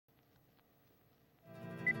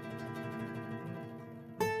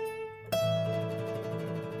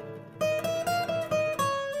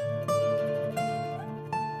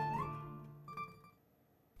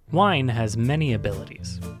Wine has many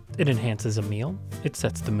abilities. It enhances a meal, it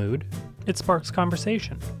sets the mood, it sparks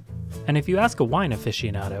conversation. And if you ask a wine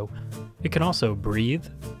aficionado, it can also breathe,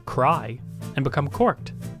 cry, and become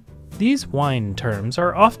corked. These wine terms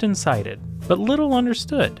are often cited, but little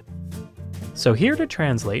understood. So here to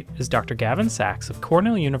translate is Dr. Gavin Sachs of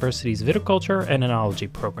Cornell University's Viticulture and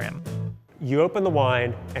Enology program. You open the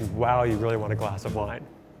wine, and wow, you really want a glass of wine.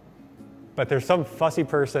 But there's some fussy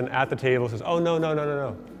person at the table who says, oh,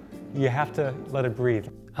 no. You have to let it breathe.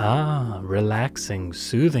 Ah, relaxing,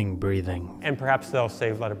 soothing breathing. And perhaps they'll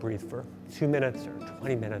say let it breathe for 2 minutes or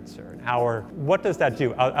 20 minutes or an hour. What does that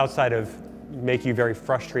do outside of make you very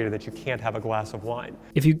frustrated that you can't have a glass of wine?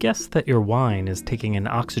 If you guess that your wine is taking in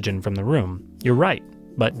oxygen from the room, you're right,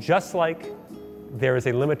 but just like there is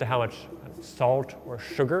a limit to how much salt or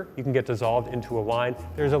sugar you can get dissolved into a wine,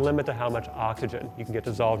 there's a limit to how much oxygen you can get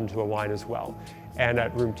dissolved into a wine as well. And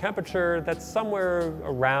at room temperature, that's somewhere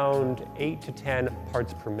around 8 to 10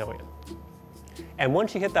 parts per million. And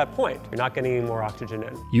once you hit that point, you're not getting any more oxygen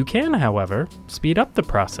in. You can, however, speed up the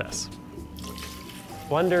process.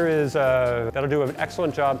 Blender that'll do an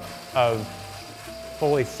excellent job of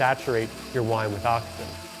fully saturate your wine with oxygen.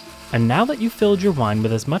 And now that you've filled your wine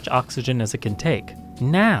with as much oxygen as it can take,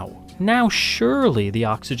 now surely the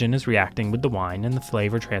oxygen is reacting with the wine and the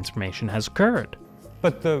flavor transformation has occurred.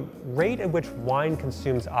 But the rate at which wine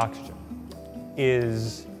consumes oxygen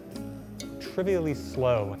is trivially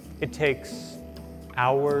slow. It takes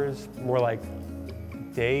hours, more like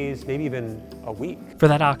days, maybe even a week, for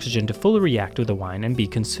that oxygen to fully react with the wine and be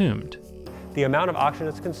consumed. The amount of oxygen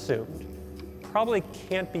that's consumed probably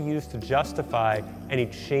can't be used to justify any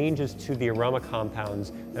changes to the aroma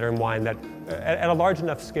compounds that are in wine that, at a large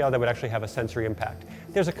enough scale, that would actually have a sensory impact.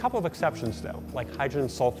 There's a couple of exceptions though, like hydrogen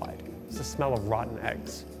sulfide. It's the smell of rotten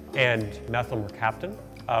eggs, and methyl mercaptan,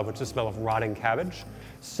 which is the smell of rotting cabbage.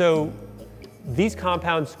 So these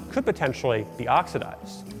compounds could potentially be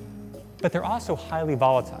oxidized, but they're also highly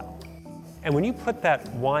volatile. And when you put that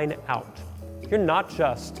wine out, you're not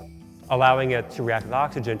just allowing it to react with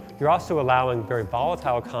oxygen, you're also allowing very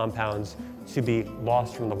volatile compounds to be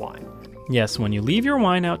lost from the wine. Yes, when you leave your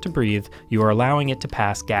wine out to breathe, you are allowing it to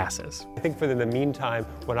pass gases. I think in the meantime,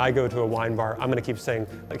 when I go to a wine bar, I'm gonna keep saying,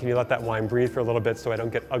 can you let that wine breathe for a little bit so I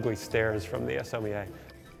don't get ugly stares from the sommelier?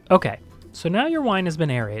 Okay, so now your wine has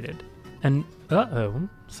been aerated, and uh-oh,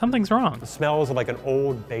 something's wrong. It smells like an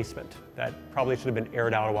old basement that probably should have been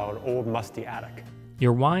aired out a while, an old musty attic.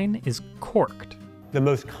 Your wine is corked. The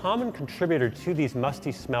most common contributor to these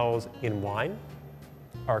musty smells in wine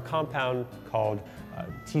are a compound called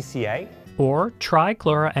TCA, or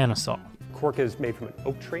trichloroanisole. Cork is made from an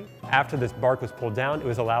oak tree. After this bark was pulled down, it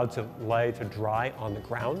was allowed to lay to dry on the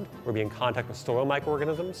ground or be in contact with soil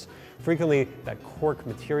microorganisms. Frequently, that cork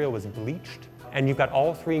material was bleached, and you've got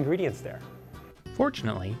all three ingredients there.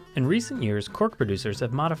 Fortunately, in recent years, cork producers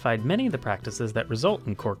have modified many of the practices that result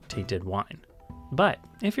in cork-tainted wine. But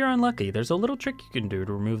if you're unlucky, there's a little trick you can do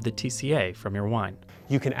to remove the TCA from your wine.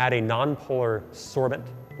 You can add a non-polar sorbent,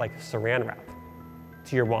 like saran wrap,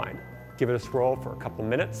 to your wine. Give it a swirl for a couple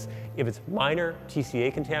minutes. If it's minor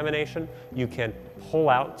TCA contamination, you can pull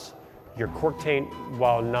out your cork taint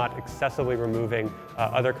while not excessively removing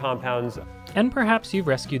other compounds. And perhaps you've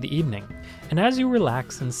rescued the evening. And as you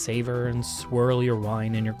relax and savor and swirl your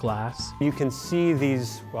wine in your glass, you can see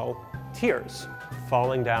these, well, tears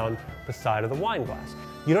falling down the side of the wine glass.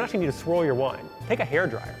 You don't actually need to swirl your wine. Take a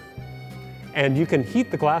hairdryer, and you can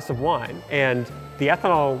heat the glass of wine, and the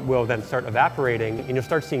ethanol will then start evaporating, and you'll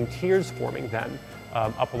start seeing tears forming then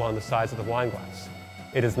up along the sides of the wine glass.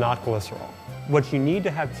 It is not glycerol. What you need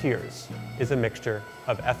to have tears is a mixture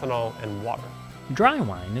of ethanol and water. Dry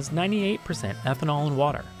wine is 98% ethanol and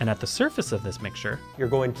water, and at the surface of this mixture, you're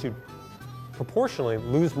going to proportionally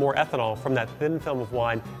lose more ethanol from that thin film of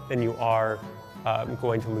wine than you are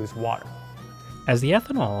going to lose water. As the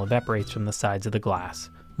ethanol evaporates from the sides of the glass,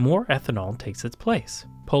 more ethanol takes its place,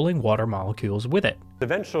 pulling water molecules with it.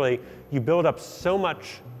 Eventually, you build up so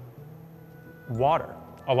much water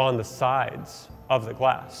along the sides of the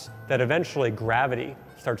glass that eventually gravity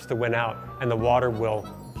starts to win out and the water will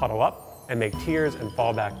puddle up and make tears and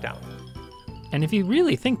fall back down. And if you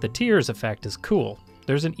really think the tears effect is cool,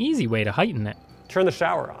 there's an easy way to heighten it. Turn the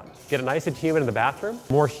shower on. Get it nice and humid in the bathroom.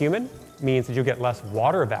 More humid means that you get less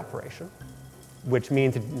water evaporation, which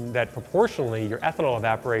means that proportionally your ethanol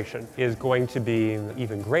evaporation is going to be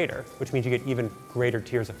even greater, which means you get even greater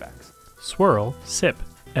tears effects. Swirl, sip,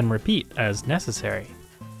 and repeat as necessary.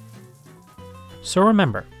 So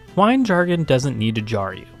remember, wine jargon doesn't need to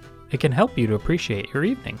jar you. It can help you to appreciate your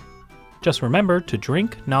evening. Just remember to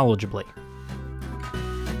drink knowledgeably.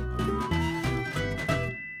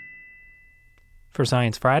 For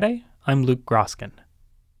Science Friday, I'm Luke Groskin.